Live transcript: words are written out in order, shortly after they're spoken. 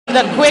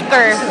the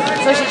quicker,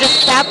 so she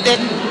just tapped it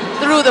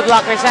through the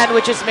blocker's hand,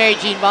 which is Mary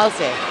Jean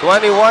Balse.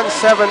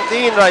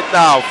 21-17 right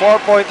now.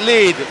 4-point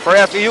lead for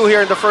FEU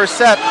here in the first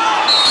set.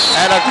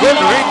 And a good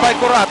read by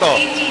Curato.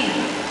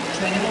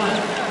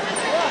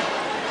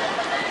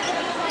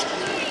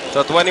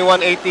 So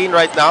 21-18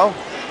 right now.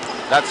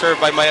 That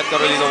serve by Mayat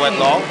Carolino went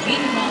long.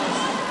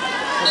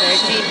 So Mary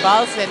Jean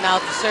Balse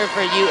now to serve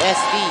for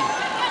UST.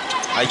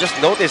 I just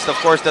noticed, of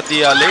course, that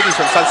the ladies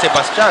from San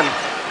Sebastian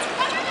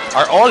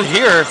are all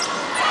here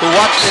to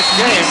watch this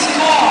game.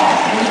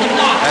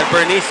 And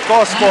Bernice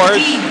Co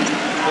scores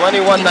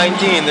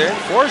 21-19. They're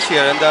in force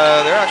here, and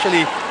they're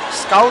actually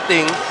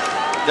scouting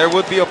their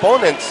would-be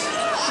opponents.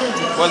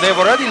 Well, they've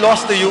already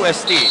lost to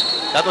UST.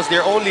 That was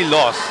their only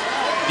loss.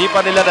 Di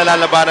pa nila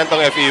nalalabanan tong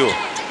FEU.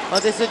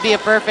 Well, this would be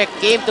a perfect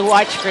game to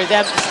watch for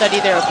them to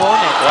study their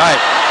opponent. Right.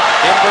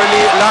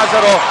 Kimberly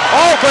Lazaro.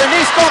 Oh,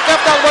 Bernice Co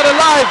kept that one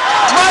alive.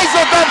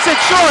 Maizo dumps it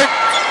short.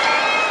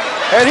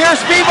 And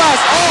here's Vivas.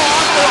 Oh,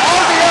 after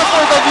all the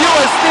effort of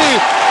UST,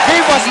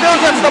 Vivas still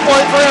gets the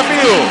point for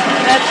FEU.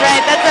 That's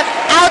right. That's an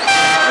out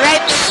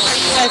right there for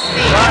UST.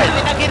 Right.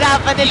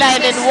 Pinaghirapan nila,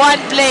 and in one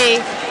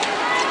play,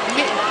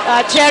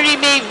 Cherry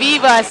May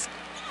Vivas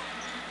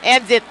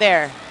ends it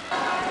there.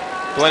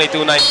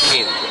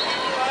 22-19.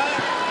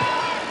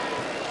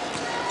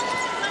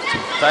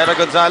 Tyra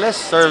Gonzalez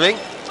serving.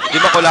 Di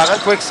makulangan.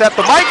 Quick set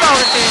to Micah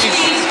Ortiz.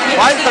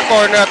 Finds the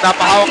corner at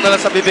napahawak na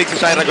lang sa bibig si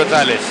Tyra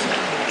Gonzalez.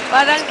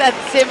 Parang that's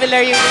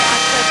similar yung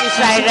reaction ni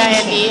Shaira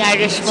and ni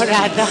Irish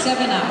Morada.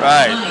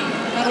 Right.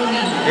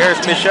 Here's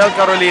Michelle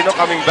Carolino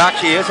coming back.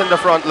 She is in the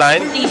front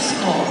line.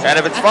 And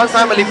if it's Fun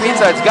Family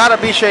Pizza, it's gotta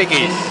be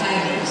Shakey's.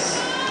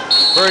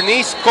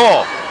 Bernice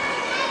Co.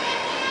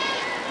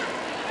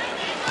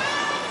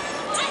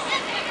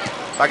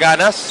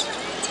 Taganas.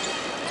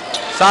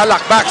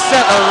 Salak back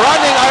set. A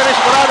running Irish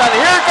Morada. And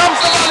here comes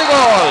the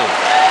volleyball.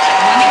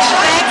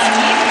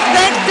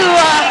 Thanks to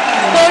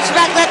Coach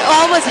Mac, that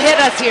almost hit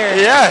us here.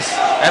 Yes.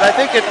 And I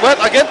think it went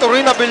again to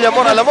Rina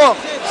Villamor. Alam mo,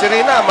 si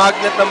Rina,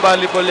 magnet ng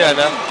volleyball yan,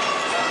 ha?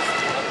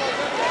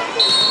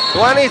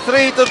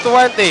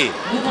 23-20.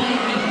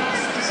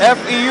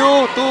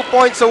 FEU 2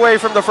 points away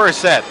from the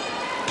first set.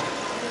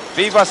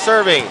 Viva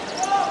serving.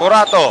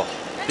 Curato.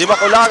 Di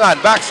makulangan.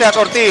 Back set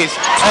Ortiz.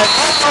 And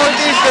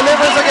Ortiz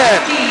delivers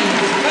again.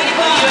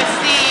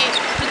 UST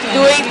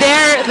doing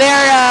their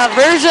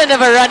version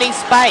of a running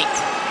spike.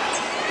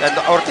 And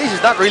Ortiz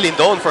is not really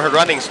known for her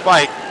running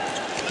spike.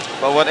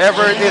 But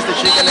whatever it is that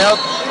she can help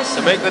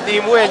to make the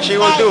team win, she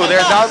will do.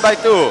 They're down by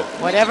 2.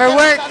 Whatever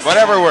works.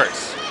 Whatever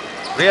works.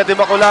 Ria Di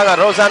Maculangan,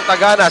 Roseanne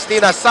Taganas,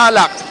 Tina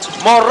Salak.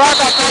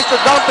 Morata tries to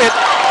dump it.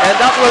 And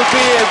that will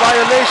be a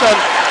violation.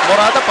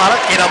 Morata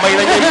parang kinamay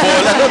na niya yung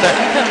bola nun, eh.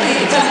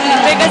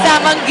 May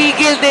kasamang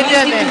gigil din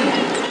yun, eh.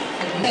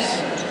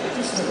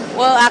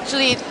 Well,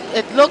 actually,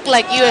 it looked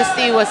like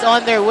UST was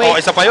on their way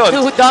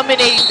to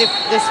dominating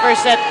this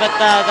first set, but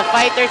the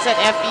fighters at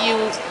FEU,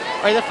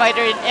 or the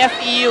fighter in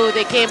FEU,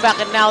 they came back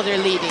and now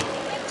they're leading.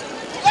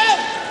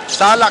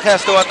 Salak has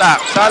to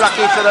attack. Salak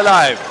keeps it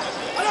alive.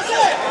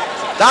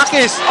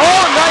 Dakis.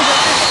 Oh, nice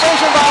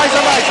anticipation by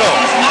Isa Maizo.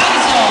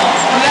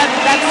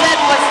 That set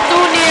was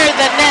too near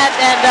the net,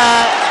 and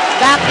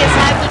Dakis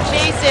had to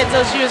chase it, so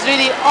she was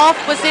really off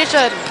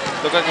position.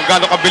 Look at kung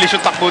gaano kabilis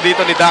yung takbo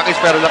dito ni Dakis,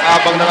 pero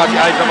nakabang na nga si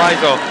Isa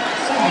Maizo.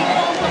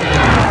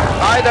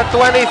 Tied at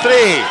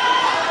 23.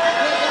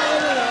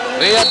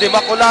 Ria Di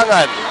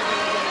Maculangan.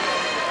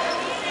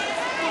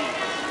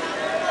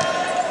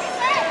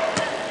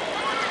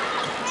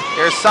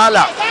 Here's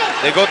Salak.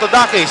 They go to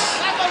Dakis.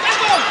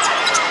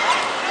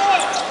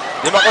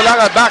 Di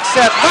Maculangan, back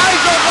set.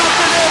 Maizo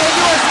drops it in, and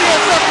UST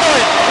at some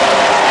point.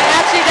 And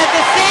actually, that's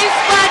the same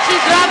spot she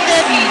dropped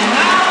it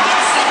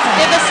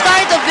in the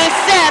start of this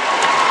set,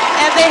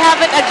 and they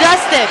haven't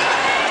adjusted.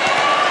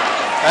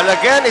 And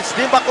again, it's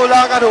Di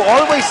Maculangan who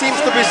always seems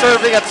to be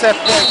serving at set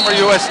point for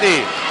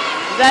UST.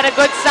 Is that a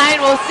good sign?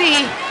 We'll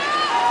see.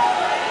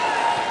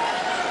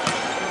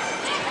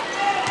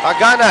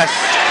 Aganas.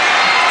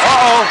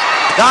 Uh-oh.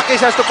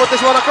 Dakis has to put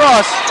this one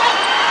across.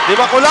 Di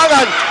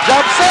Maculangan.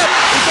 Jump set.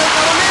 Isang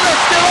Carolina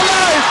still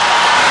alive.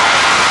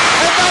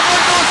 And that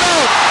one goes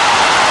out.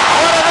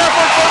 What an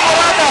effort for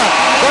Morata.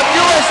 But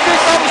UST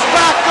comes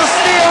back to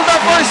steal the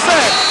first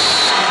set.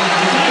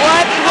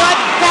 What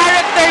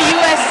character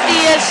UST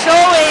is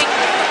showing.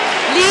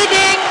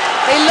 Leading.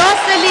 They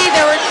lost the lead.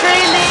 They were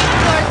trailing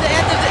towards the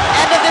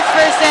end of this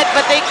first set,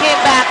 but they came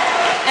back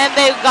and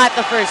they got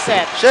the first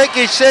set.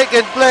 Shaky, shake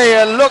and play.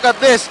 And look at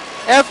this.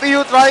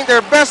 FEU trying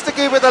their best to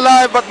keep it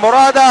alive, but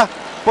Morada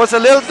puts a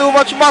little too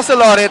much muscle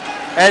on it,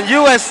 and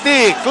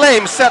UST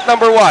claims set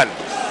number 1.